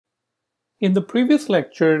In the previous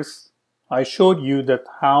lectures, I showed you that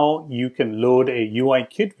how you can load a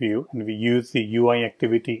UIKit view, and we use the UI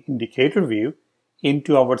activity indicator view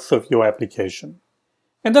into our SwiftUI application.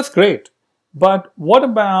 And that's great. But what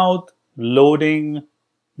about loading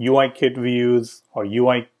UIKit views or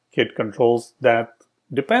UIKit controls that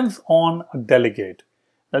depends on a delegate?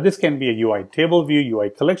 Now this can be a UI table view, UI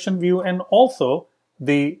collection view, and also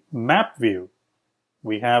the map view.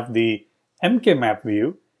 We have the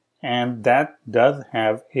MKMapView, and that does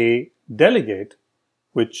have a delegate,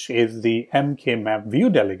 which is the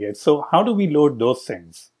MKMapViewDelegate. So how do we load those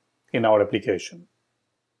things in our application?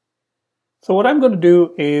 So what I'm going to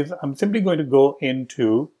do is I'm simply going to go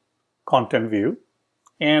into Content View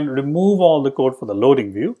and remove all the code for the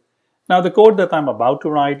loading view. Now the code that I'm about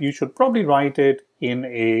to write, you should probably write it in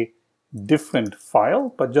a different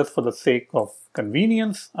file, but just for the sake of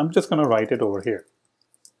convenience, I'm just going to write it over here.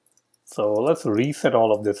 So let's reset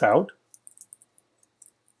all of this out.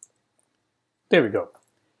 There we go.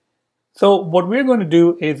 So what we're going to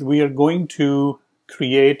do is we are going to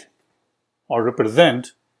create or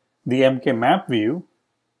represent the MKMapView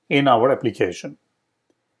in our application.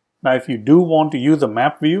 Now, if you do want to use a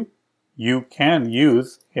map view, you can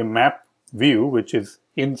use a map view, which is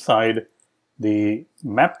inside the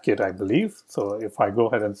MapKit, I believe. So if I go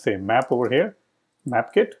ahead and say map over here,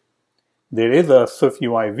 MapKit, there is a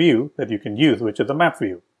SwiftUI view that you can use, which is a map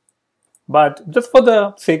view. But just for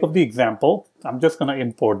the sake of the example, I'm just going to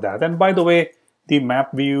import that. And by the way, the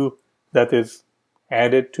map view that is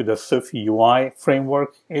added to the SwiftUI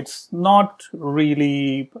framework, it's not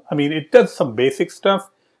really, I mean, it does some basic stuff,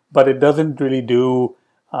 but it doesn't really do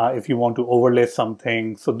if you want to overlay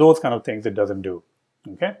something. So those kind of things it doesn't do.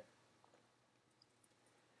 Okay.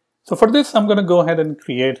 So for this, I'm going to go ahead and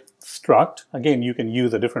create struct. Again, you can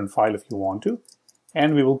use a different file if you want to,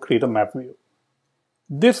 and we will create a map view.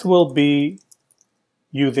 This will be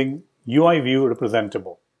using UI view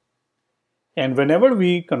representable. And whenever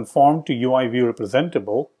we conform to UI view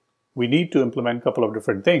representable, we need to implement a couple of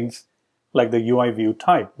different things like the UI view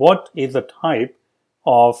type. What is the type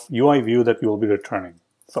of UI view that we will be returning?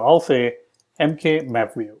 So I'll say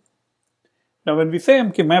MKMapView. Now when we say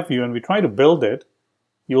MKMapView and we try to build it,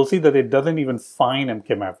 you'll see that it doesn't even find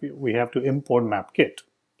MKMapView. We have to import MapKit.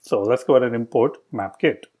 So let's go ahead and import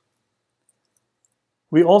MapKit.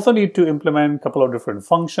 We also need to implement a couple of different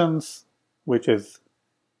functions, which is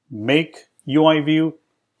make UI view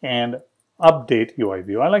and update UI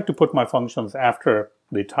view. I like to put my functions after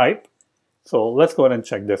the type. So let's go ahead and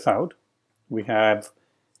check this out. We have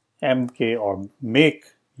MK or make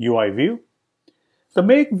UI view. The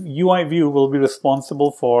make UI view will be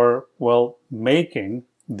responsible for, well, making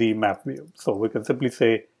the map view. So we can simply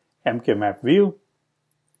say MKMapView,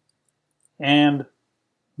 and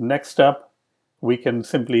next up we can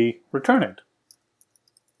simply return it.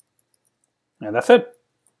 And that's it.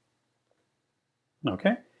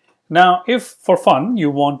 Okay. Now, if for fun you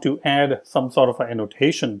want to add some sort of an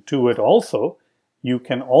annotation to it also, you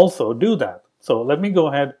can also do that. So let me go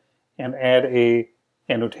ahead and add a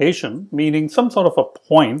annotation, meaning some sort of a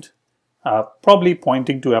point, probably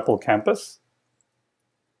pointing to Apple Campus.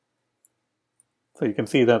 So you can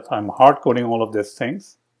see that I'm hard coding all of these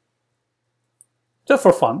things just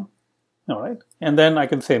for fun. All right. And then I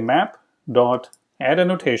can say map dot add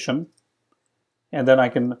annotation, and then I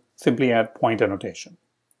can simply add point annotation.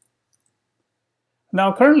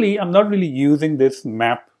 Now currently I'm not really using this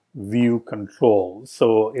map view control.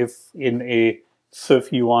 So if in a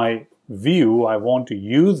SwiftUI view I want to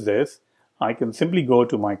use this, I can simply go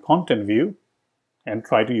to my content view and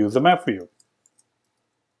try to use the map view.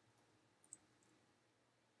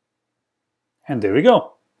 And there we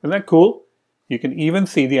go. Isn't that cool? You can even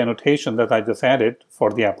see the annotation that I just added for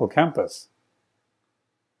the Apple Campus.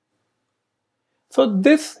 So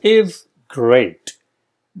this is great,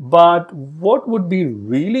 but what would be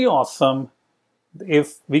really awesome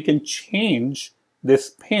if we can change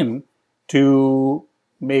this pin to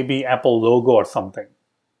maybe Apple logo or something.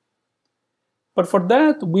 But for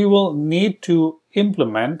that, we will need to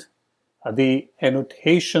implement the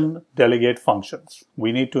annotation delegate functions.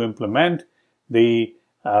 We need to implement the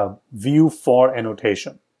view for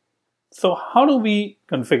annotation. So how do we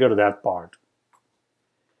configure that part?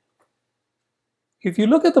 If you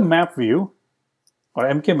look at the map view or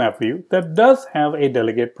MKMapView, that does have a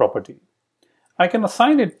delegate property. I can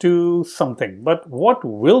assign it to something, but what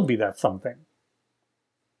will be that something?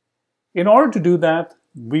 In order to do that,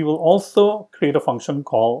 we will also create a function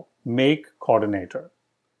called make coordinator.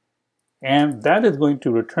 And that is going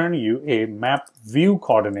to return you a MapView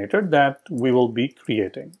coordinator that we will be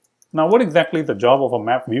creating. Now, what exactly is the job of a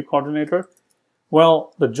MapView coordinator?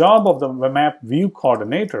 Well, the job of the MapView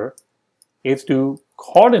Coordinator is to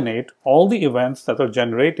coordinate all the events that are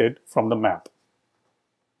generated from the map.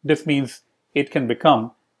 This means it can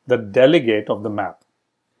become the delegate of the map.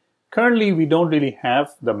 Currently, we don't really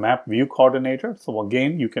have the MapView Coordinator, so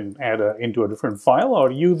again, you can add into a different file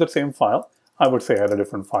or use the same file. I would say add a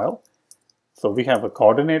different file. So we have a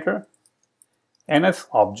coordinator, NS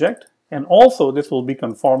object, and also this will be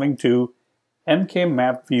conforming to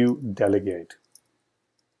MKMapViewDelegate.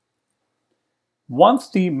 Once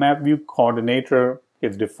the MapView Coordinator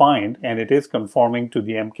is defined and it is conforming to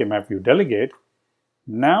the MKMapViewDelegate,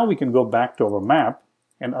 now we can go back to our map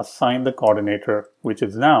and assign the coordinator, which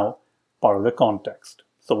is now part of the context.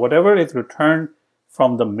 So whatever is returned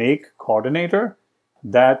from the make coordinator,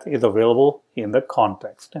 that is available in the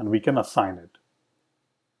context, and we can assign it.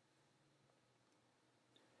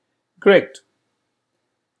 Great.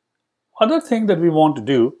 Other thing that we want to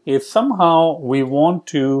do is somehow we want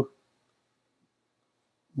to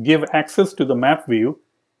give access to the map view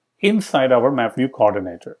inside our MapView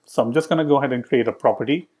Coordinator. So I'm just going to go ahead and create a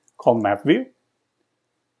property called MapView.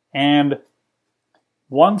 And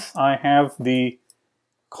once I have the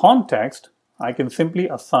context, I can simply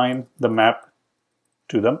assign the map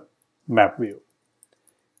to the map view.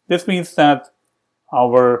 This means that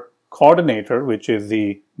our coordinator, which is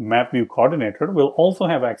the MapView Coordinator, will also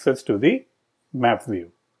have access to the map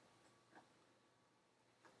view.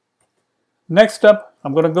 Next up,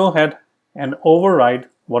 I'm going to go ahead and override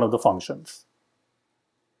one of the functions.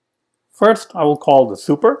 First, I will call the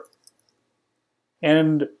super,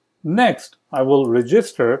 and next, I will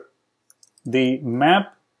register the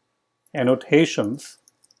map annotation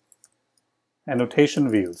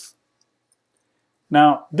views.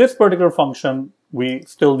 Now, this particular function we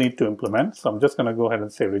still need to implement, so I'm just going to go ahead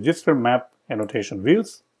and say register map annotation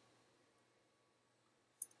views.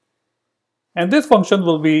 And this function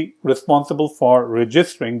will be responsible for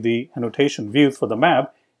registering the annotation views for the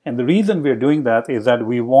map. And the reason we're doing that is that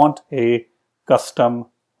we want a custom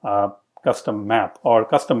map or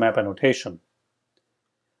custom map annotation.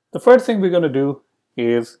 The first thing we're going to do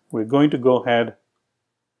is we're going to go ahead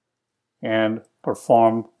and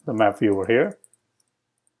perform the map view over here.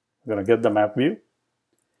 We're going to get the map view.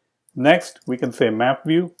 Next, we can say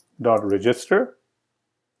MapView.register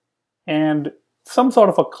and some sort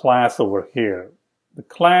of a class over here. The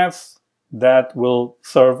class that will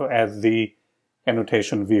serve as the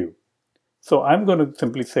annotation view. So I'm going to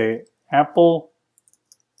simply say Apple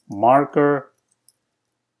marker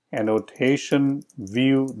annotation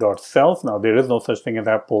view.self. Now there is no such thing as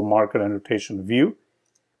Apple marker annotation view.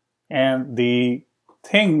 And the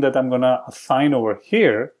thing that I'm going to assign over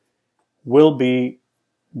here will be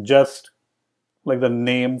just like the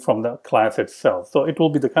name from the class itself. So it will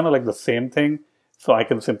be the kind of like the same thing. So I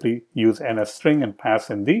can simply use NSString and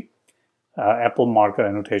pass in the Apple marker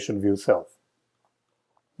annotation view self.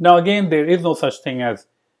 Now again, there is no such thing as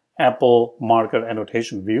Apple marker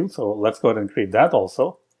annotation view. So let's go ahead and create that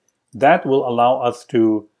also. That will allow us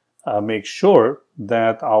to make sure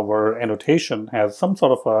that our annotation has some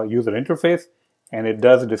sort of a user interface and it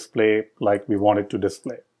does display like we want it to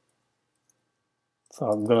display. So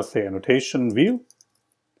I'm going to say annotation view.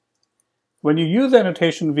 When you use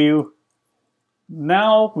annotation view,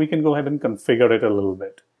 now we can go ahead and configure it a little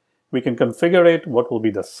bit. We can configure it, what will be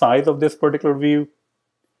the size of this particular view.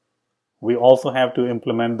 We also have to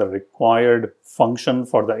implement the required function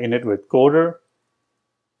for the init with coder.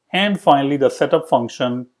 And finally, the setup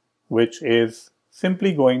function, which is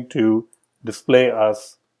simply going to display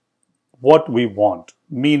us what we want,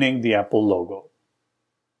 meaning the Apple logo.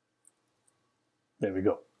 There we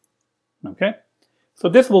go. Okay. So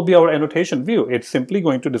this will be our annotation view. It's simply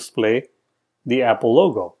going to display the Apple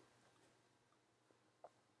logo.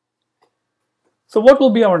 So what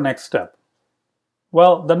will be our next step?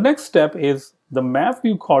 Well, the next step is the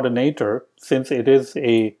MapView Coordinator, since it is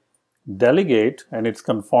a delegate and it's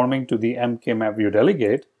conforming to the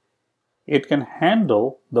MKMapViewDelegate, it can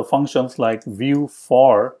handle the functions like view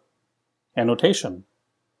for annotation.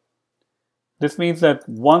 This means that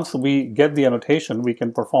once we get the annotation, we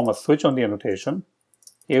can perform a switch on the annotation.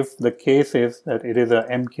 If the case is that it is a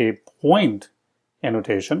MK point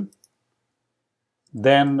annotation,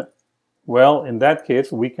 then, well, in that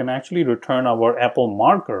case, we can actually return our Apple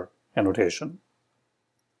marker annotation.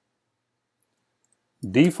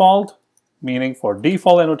 Default, meaning for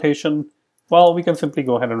default annotation, well, we can simply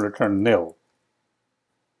go ahead and return nil.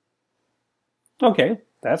 Okay,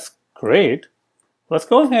 that's great. Let's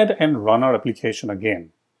go ahead and run our application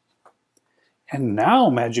again. And now,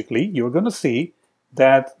 magically, you're going to see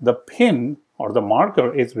that the pin or the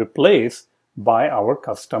marker is replaced by our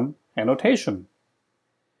custom annotation.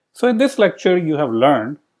 So in this lecture, you have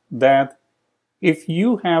learned that if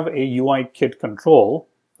you have a UIKit control,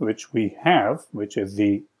 which we have, which is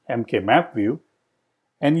the MKMapView,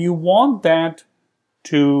 and you want that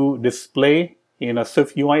to display in a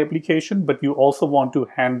SwiftUI application, but you also want to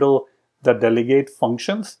handle the delegate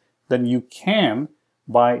functions, then you can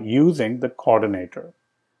by using the coordinator.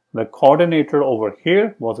 The coordinator over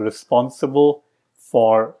here was responsible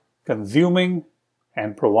for consuming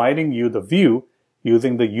and providing you the view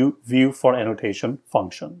using the view for annotation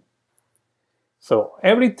function. So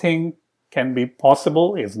everything can be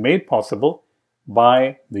possible, is made possible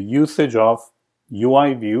by the usage of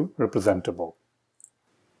UI view representable.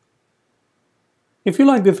 If you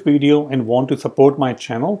like this video and want to support my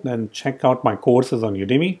channel, then check out my courses on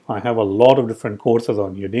Udemy. I have a lot of different courses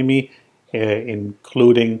on Udemy,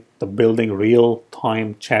 including the building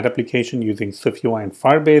real-time chat application using SwiftUI and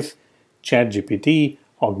Firebase, ChatGPT,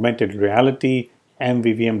 augmented reality,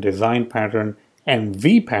 MVVM design pattern,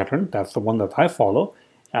 MV pattern, that's the one that I follow,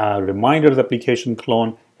 reminders application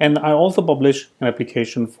clone, and I also publish an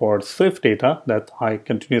application for Swift data that I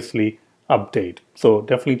continuously update. So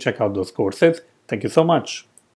definitely check out those courses. Thank you so much.